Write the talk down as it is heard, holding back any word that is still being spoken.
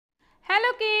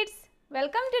Hello kids,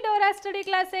 welcome to डोरा study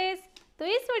classes. तो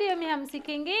इस वीडियो में हम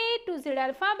सीखेंगे A to Z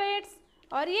अल्फ़ाबेट्स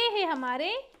और ये है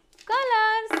हमारे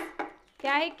कलर्स।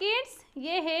 क्या है किड्स?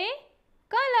 ये है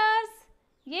कलर्स।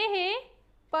 ये है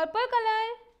purple colour,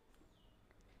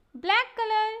 black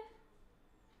colour,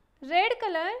 red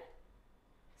colour,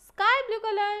 sky blue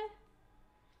colour,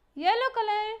 yellow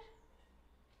colour,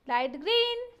 light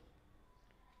green,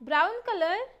 brown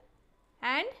colour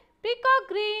and peacock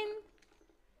green.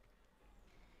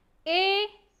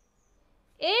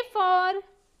 A for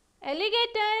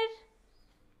alligator,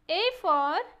 A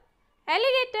for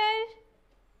alligator.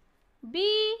 B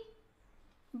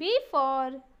for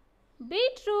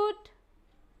beetroot,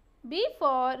 B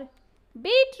for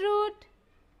beetroot.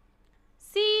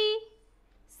 C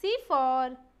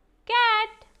for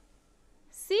cat,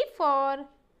 C for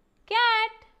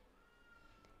cat.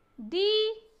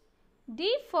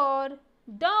 D for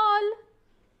doll,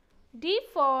 D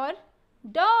for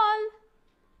doll.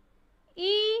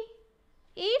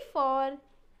 E for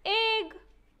egg,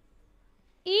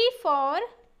 E for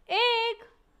egg.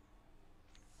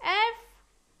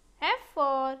 F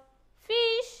for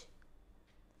fish,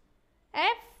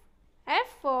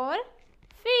 F for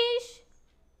fish.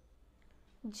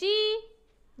 G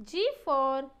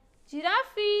for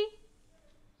giraffe,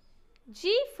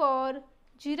 G for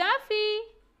giraffe.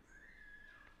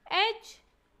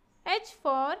 H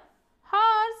for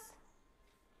horse,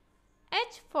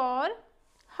 H for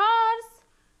horse.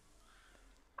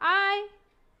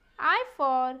 I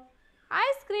for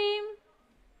ice cream,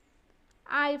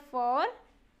 I for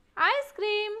ice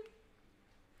cream.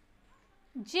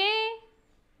 J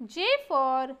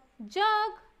for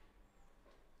jug,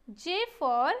 J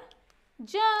for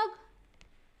jug.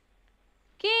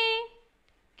 K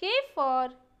for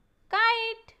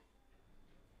kite,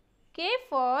 K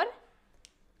for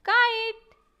kite.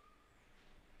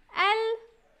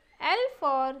 L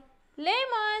for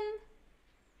lemon,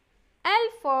 L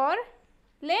for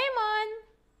lemon.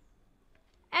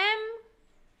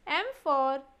 M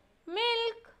for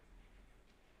milk,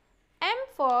 M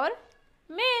for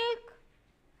milk.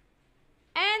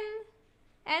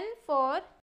 N for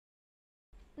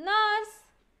nurse,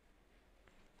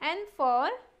 N for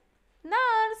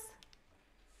nurse.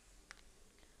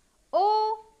 O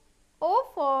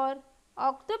for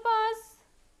octopus,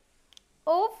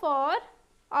 O for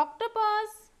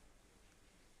octopus.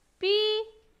 P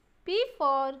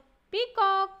for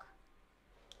peacock,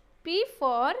 P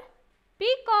for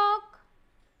peacock.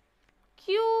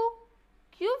 Q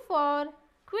for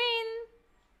queen,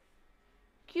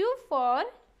 Q for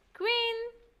queen.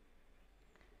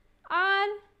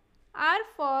 R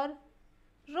for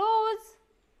rose,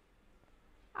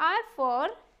 R for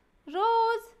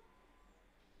rose.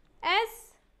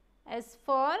 S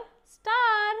for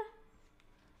star,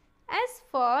 S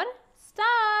for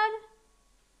star.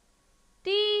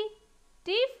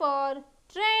 T for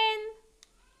train,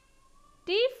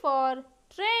 T for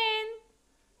train.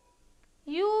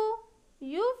 U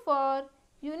for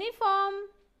uniform,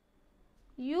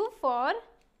 U for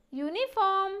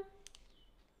uniform.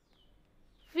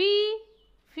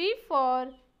 V for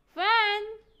van,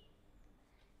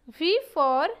 V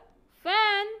for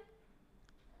van.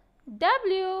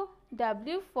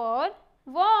 W for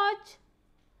watch,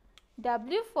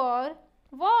 W for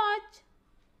watch.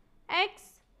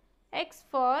 X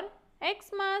for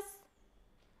Xmas,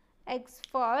 X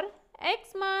for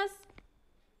Xmas.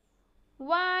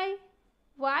 Y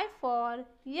for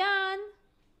yarn,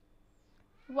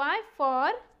 Y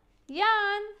for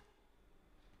yarn.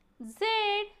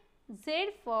 Z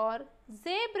for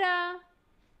zebra,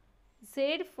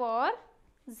 Z for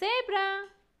zebra.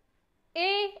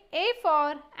 A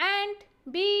for ant,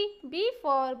 B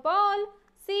for ball.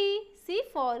 C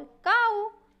for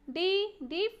cow.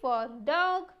 D for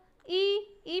dog.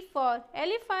 E for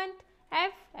elephant.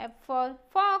 F for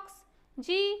fox.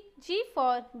 G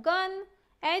for gun.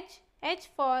 H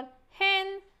for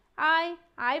hen.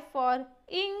 I for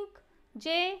ink.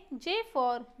 J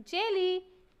for jelly.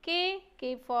 K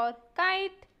for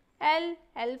kite. L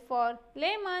for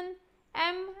lemon.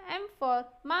 M for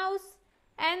mouse.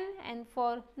 N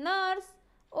for nurse.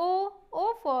 O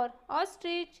for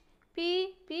ostrich.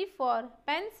 P for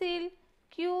pencil.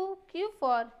 Q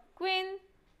for queen.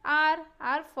 R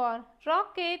for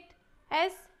rocket.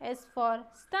 S for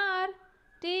star.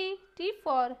 T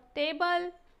for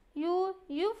table.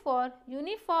 U for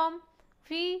uniform.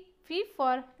 V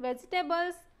for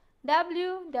vegetables.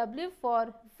 W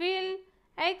for wheel.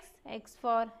 X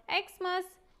for Xmas.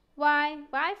 Y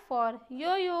for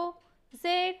yo-yo.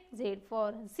 Z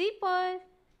for zipper.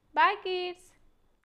 Bye kids.